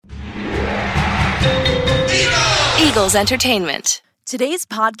Eagles Entertainment. Today's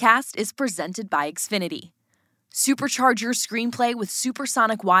podcast is presented by Xfinity. Supercharge your screenplay with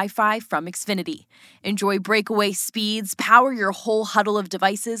supersonic Wi-Fi from Xfinity. Enjoy breakaway speeds, power your whole huddle of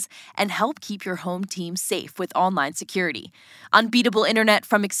devices, and help keep your home team safe with online security. Unbeatable internet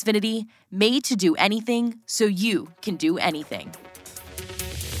from Xfinity, made to do anything so you can do anything.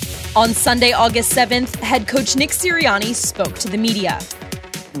 On Sunday, August 7th, head coach Nick Sirianni spoke to the media.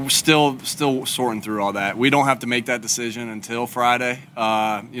 We're still sorting through all that. We don't have to make that decision until Friday.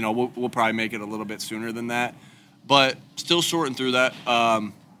 We'll probably make it a little bit sooner than that. But still sorting through that.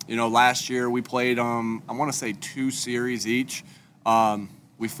 Last year we played, I want to say 2 series each.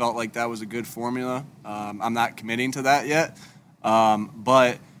 We felt like that was a good formula. I'm not committing to that yet,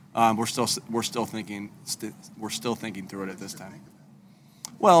 but we're still thinking through it at this time.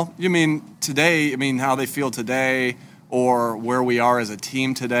 Well, you mean today? I mean how they feel today, or where we are as a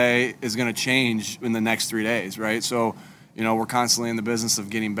team today is going to change in the next 3 days, right? So, we're constantly in the business of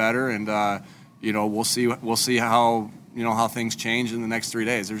getting better, and we'll see how things change in the next 3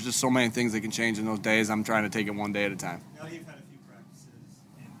 days. There's just so many things that can change in those days. I'm trying to take it one day at a time. Now you've had a few practices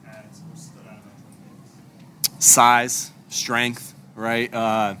in pads. What stood out about those? Size, strength, right?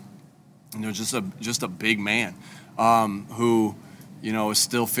 Just a big man who is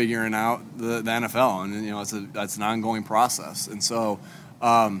still figuring out the NFL, and that's an ongoing process. And so,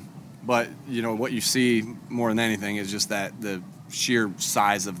 but what you see more than anything is just that the sheer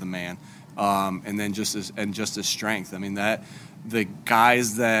size of the man. And then just his strength. I mean, that the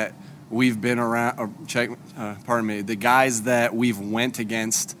guys that we've been around, the guys that we've went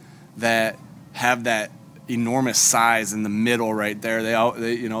against that have that enormous size in the middle right there,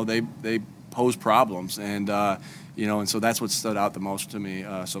 they pose problems, and and so that's what stood out the most to me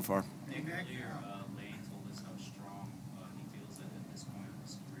so far. Lane told us how strong he feels at this point in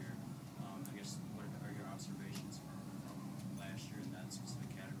his career. I guess what are your observations from last year in that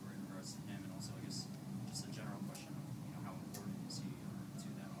specific category in regards to him, and also I guess just a general question of how important is he to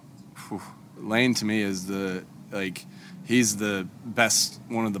that offense? Lane to me is he's the best,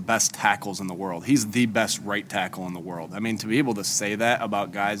 one of the best tackles in the world. He's the best right tackle in the world. I mean, to be able to say that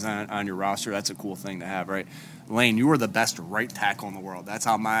about guys on your roster, that's a cool thing to have, right? Lane, you are the best right tackle in the world. That's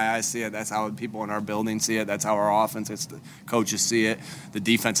how my eyes see it. That's how people in our building see it. That's how our the coaches see it. The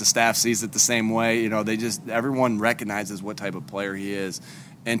defensive staff sees it the same way. Everyone recognizes what type of player he is.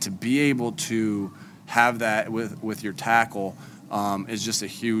 And to be able to have that with your tackle is just a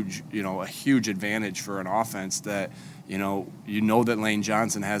huge advantage for an offense that, that Lane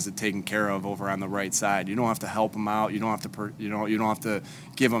Johnson has it taken care of over on the right side. You don't have to help him out. You don't have to you don't have to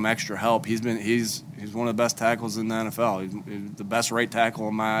give him extra help. He's one of the best tackles in the NFL. He's the best right tackle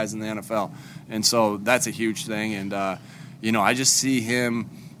in my eyes in the NFL. And so that's a huge thing. And I just see him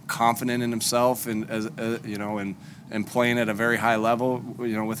confident in himself, and and playing at a very high level,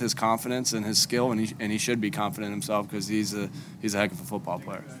 with his confidence and his skill, and he should be confident in himself because he's a heck of a football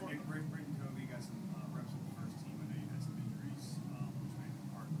player.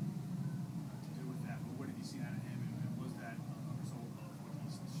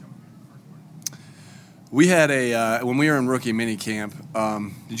 We had when we were in rookie minicamp.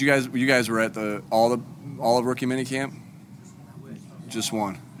 Did you guys were at all of rookie minicamp? Just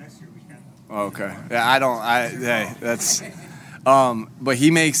one. Oh, okay. Yeah, that's. But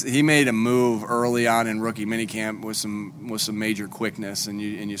he made a move early on in rookie minicamp with some major quickness, and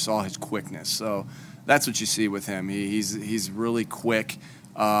you saw his quickness. So that's what you see with him. He's really quick.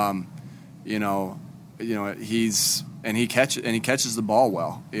 He catches the ball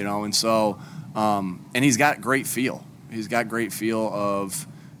well. And so. And he's got great feel. He's got great feel of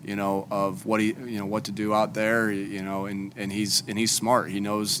what what to do out there. And he's smart. He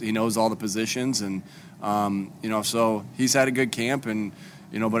knows all the positions, and so he's had a good camp. And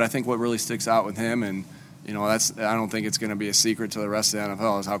but I think what really sticks out with him, and I don't think it's going to be a secret to the rest of the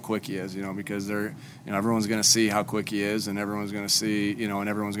NFL, is how quick he is. Because everyone's going to see how quick he is, and everyone's going to see and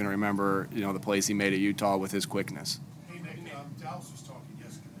everyone's going to remember the plays he made at Utah with his quickness. Hey, Nick, Dallas was talking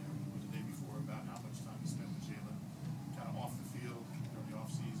yesterday or the day before about how much time he spent with Jalen, kind of off the field during the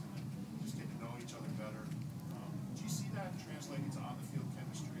offseason, and just getting to know each other better. Do you see that translating to on-the-field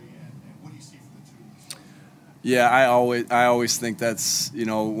chemistry, and what do you see for the two? Yeah, I always think that's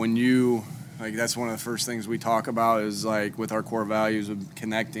when you that's one of the first things we talk about is with our core values of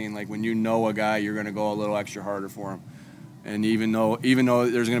connecting. When you know a guy, you're going to go a little extra harder for him, and even though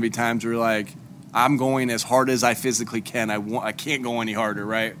there's going to be times where I'm going as hard as I physically can. I can't go any harder,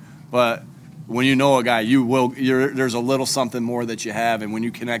 right? But when you know a guy, there's a little something more that you have, and when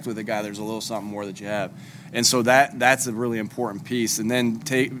you connect with a guy, there's a little something more that you have, and so that's a really important piece. And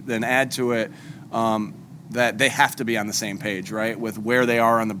then add to it, that they have to be on the same page, right, with where they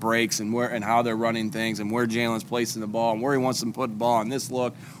are on the breaks and where and how they're running things and where Jalen's placing the ball and where he wants them to put the ball on this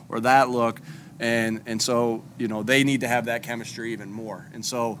look or that look. And so, they need to have that chemistry even more. And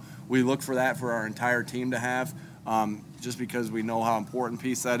so we look for that for our entire team to have, just because we know how important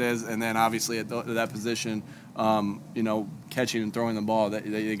piece that is. And then obviously at that position, catching and throwing the ball,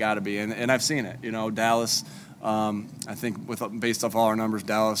 they got to be. And I've seen it. Dallas, I think based off all our numbers,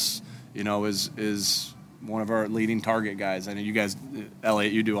 Dallas, is one of our leading target guys. I know you guys,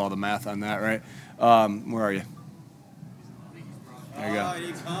 Elliot, you do all the math on that, right? Where are you? There you go.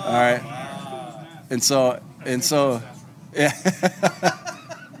 All right. And so, yeah.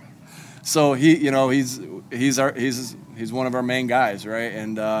 So he's one of our main guys, right?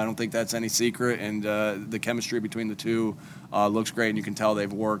 And I don't think that's any secret. And the chemistry between the two looks great, and you can tell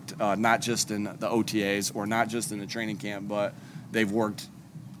they've worked not just in the OTAs or not just in the training camp, but they've worked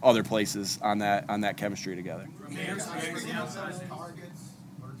other places on that chemistry together. Targets,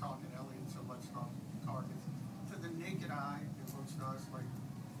 we're talking Elliott, so let's talk targets. To the naked eye, it looks to us like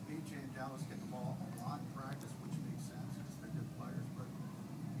AJ and Dallas get the ball a lot in practice, which makes sense because they're good players. But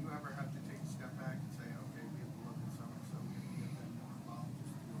do you ever have to take a step back and say, okay, we have to look at some, so we have to get them more involved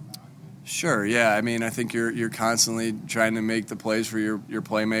just to evaluate? Sure, yeah. I mean, I think you're constantly trying to make the plays for your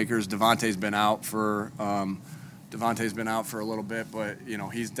playmakers. Devontae's been out for a little bit, but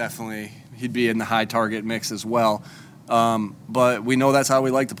he'd be in the high target mix as well. But we know that's how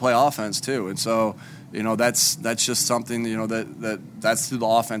we like to play offense too, and so that's just something that's who the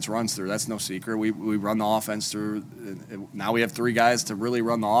offense runs through. That's no secret. We run the offense through. Now we have 3 guys to really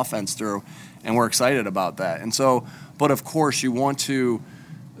run the offense through, and we're excited about that. And so, but of course, you want to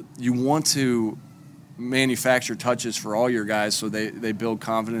manufacture touches for all your guys so they build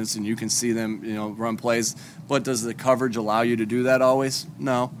confidence and you can see them run plays. But does the coverage allow you to do that always?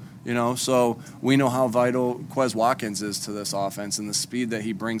 No. So we know how vital Quez Watkins is to this offense and the speed that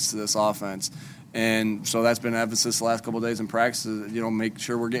he brings to this offense. And so that's been an emphasis the last couple of days in practice, make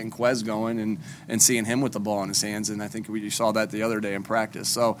sure we're getting Quez going and seeing him with the ball in his hands. And I think we saw that the other day in practice.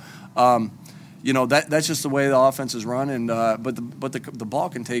 So, that's just the way the offense is run. And but the ball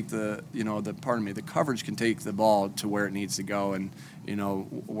can take the coverage can take the ball to where it needs to go. And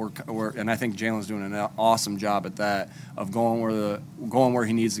and I think Jalen's doing an awesome job at that of going where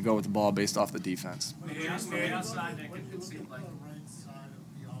he needs to go with the ball based off the defense. On the outside, it seemed like the right side of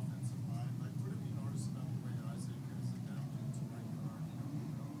the offensive line. Like, what have you noticed about the way Isaac is adapting to right guard,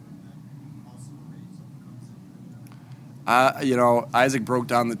 and then also the way he comes in? Isaac broke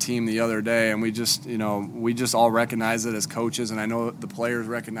down the team the other day, and we just all recognize it as coaches, and I know the players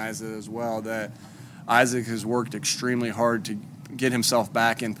recognize it as well, that Isaac has worked extremely hard to get himself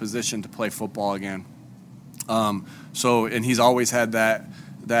back in position to play football again. And he's always had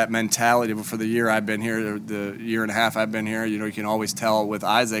that mentality. But for the year I've been here, the year and a half I've been here, you can always tell with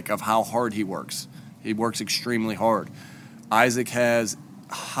Isaac of how hard he works. He works extremely hard. Isaac has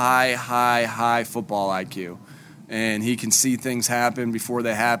high football IQ. And he can see things happen before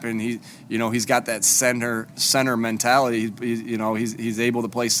they happen. He's got that center mentality. He's able to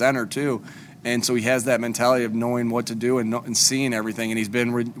play center too, and so he has that mentality of knowing what to do and seeing everything. And he's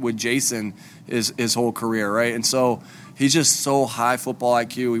been with Jason his whole career, right? And so he's just so high football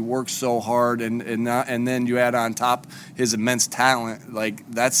IQ. He works so hard, and then you add on top his immense talent. Like,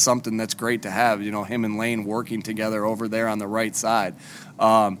 that's something that's great to have. Him and Lane working together over there on the right side,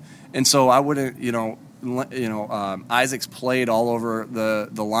 and so I wouldn't Isaac's played all over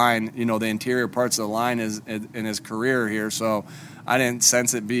the line, the interior parts of the line is in his career here. So I didn't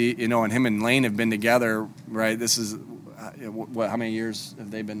sense it be, and him and Lane have been together, right? This is, how many years have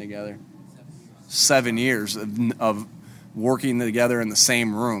they been together? 7 years of working together in the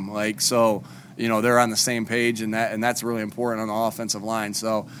same room. So they're on the same page, and that's really important on the offensive line.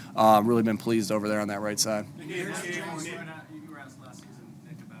 So really been pleased over there on that right side. You were asked last season,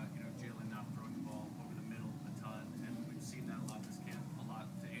 Nick, about Jalen not throwing the ball over the middle a ton, and we've seen that a lot this camp, a lot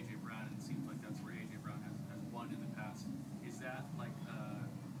to A.J. Brown, and it seems like that's where A.J. Brown has won in the past. Is that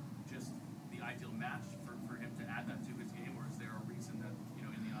just the ideal match for him to add that to his game, or is there a reason that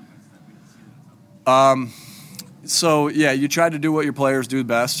in the offense that we didn't see that? So yeah, you try to do what your players do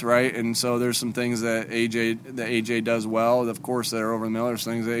best, right? And so there's some things that AJ does well. Of course, that are over the middle. There's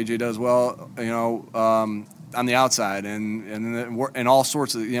things that AJ does well, on the outside, and all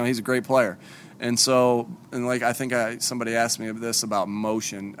sorts of. He's a great player, and so I think somebody asked me this about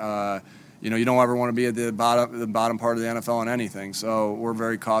motion. You don't ever want to be at the bottom part of the NFL on anything. So we're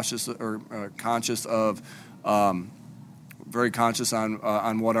very cautious conscious of. Very conscious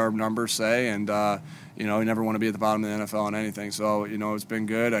on what our numbers say, and you never want to be at the bottom of the NFL in anything. So, it's been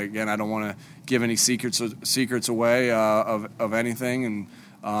good. Again, I don't want to give any secrets away of anything, and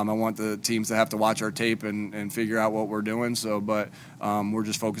I want the teams to have to watch our tape and figure out what we're doing. So, but we're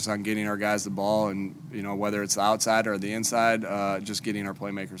just focused on getting our guys the ball, and whether it's the outside or the inside, just getting our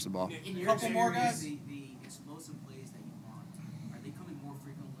playmakers the ball. In your couple more guys, the explosive plays that you want, are they coming more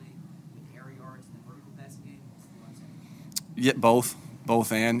frequently with air yards and the vertical passing game? Yeah, both,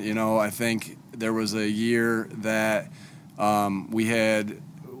 and I think there was a year that we had.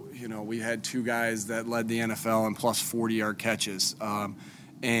 We had two guys that led the NFL in plus 40-yard catches.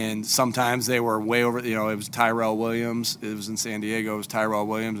 And sometimes they were way over, it was Tyrell Williams. It was in San Diego. It was Tyrell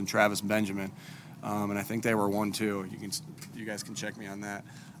Williams and Travis Benjamin. And I think they were 1-2. You guys can check me on that.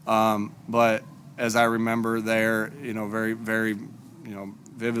 But as I remember there, very, very,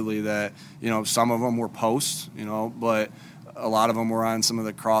 vividly that, some of them were posts, but a lot of them were on some of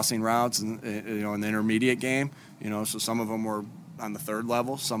the crossing routes and, in the intermediate game, so some of them were on the third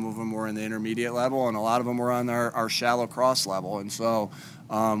level, some of them were in the intermediate level, and a lot of them were on our shallow cross level. And so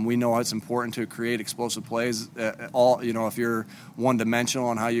we know it's important to create explosive plays. If you're one-dimensional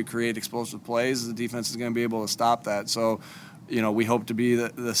on how you create explosive plays, the defense is going to be able to stop that. So, we hope to be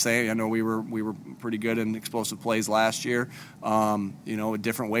the same. I know we were pretty good in explosive plays last year,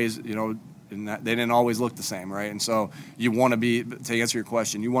 different ways, and they didn't always look the same, right? And so you want to be, to answer your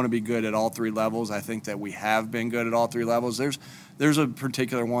question, you want to be good at all three levels. I think that we have been good at all three levels. There's a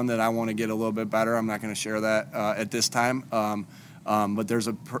particular one that I want to get a little bit better. I'm not going to share that at this time. But there's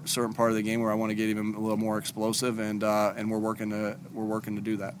a certain part of the game where I want to get even a little more explosive, and we're working to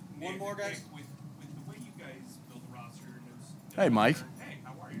do that. One more, guys. With the way you guys build a roster. Hey, Mike. Hey,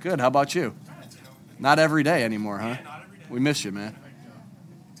 how are you? Good. How about you? Not every day anymore, huh? Yeah, not every day. We miss you, man.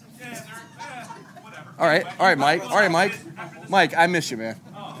 Yeah, whatever. All right, Mike. All right, Mike. Mike, I miss you, man.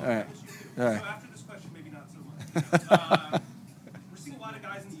 All right. So after this question, maybe not so much. We're seeing a lot of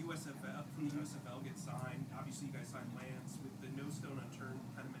guys in the USFL get signed. Obviously, you guys signed Lance with the no stone unturned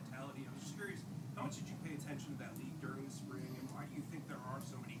kind of mentality. I was just curious, how much did you pay attention to that league during the spring, and why do you think there are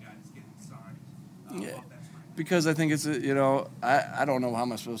so many guys getting signed off that spring? Because I think it's I don't know how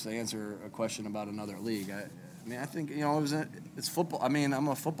I'm supposed to answer a question about another league. I think it's football. I'm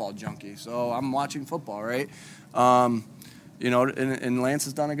a football junkie, so I'm watching football, right? And Lance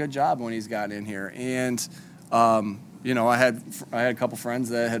has done a good job when he's gotten in here. And I had a couple friends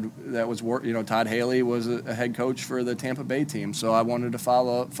that was work. Todd Haley was a head coach for the Tampa Bay team, so I wanted to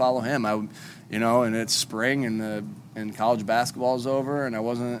follow him. And it's spring and college basketball is over, and I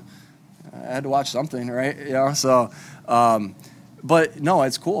had to watch something, right? So. But no,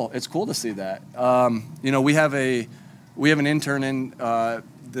 it's cool. It's cool to see that. We have an intern in that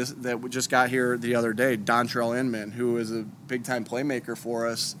just got here the other day, Dontrell Inman, who is a big time playmaker for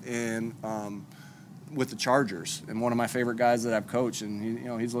us with the Chargers, and one of my favorite guys that I've coached.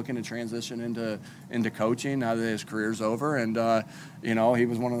 And he's looking to transition into coaching now that his career's over. And he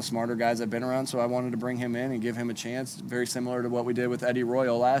was one of the smarter guys I've been around, so I wanted to bring him in and give him a chance, very similar to what we did with Eddie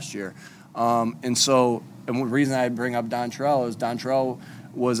Royal last year. And the reason I bring up Dontrell is Dontrell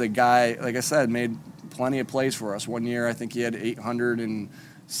was a guy, like I said, made plenty of plays for us. One year, I think he had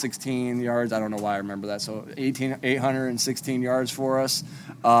 816 yards. I don't know why I remember that. So 816 yards for us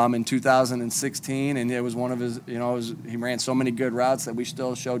in 2016, and it was one of his. He ran so many good routes that we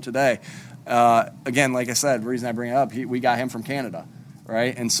still show today. Again, like I said, the reason I bring it up, we got him from Canada,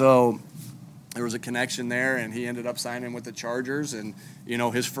 right? And so there was a connection there, and he ended up signing with the Chargers. And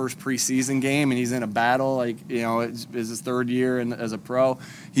his first preseason game, and he's in a battle. It's his third year as a pro.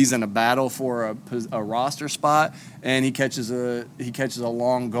 He's in a battle for a roster spot, and he catches a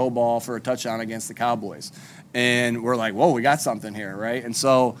long go ball for a touchdown against the Cowboys. And we're like, whoa, we got something here, right? And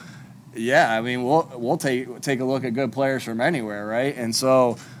so, yeah, we'll take a look at good players from anywhere, right? And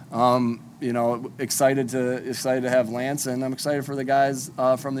so. Excited to have Lance, and I'm excited for the guys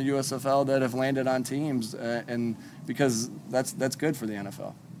from the USFL that have landed on teams, and because that's good for the NFL.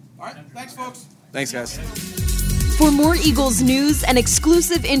 All right, thanks, folks. Thanks, guys. For more Eagles news and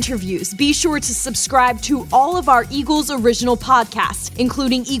exclusive interviews, be sure to subscribe to all of our Eagles original podcasts,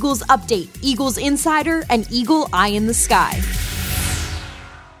 including Eagles Update, Eagles Insider, and Eagle Eye in the Sky.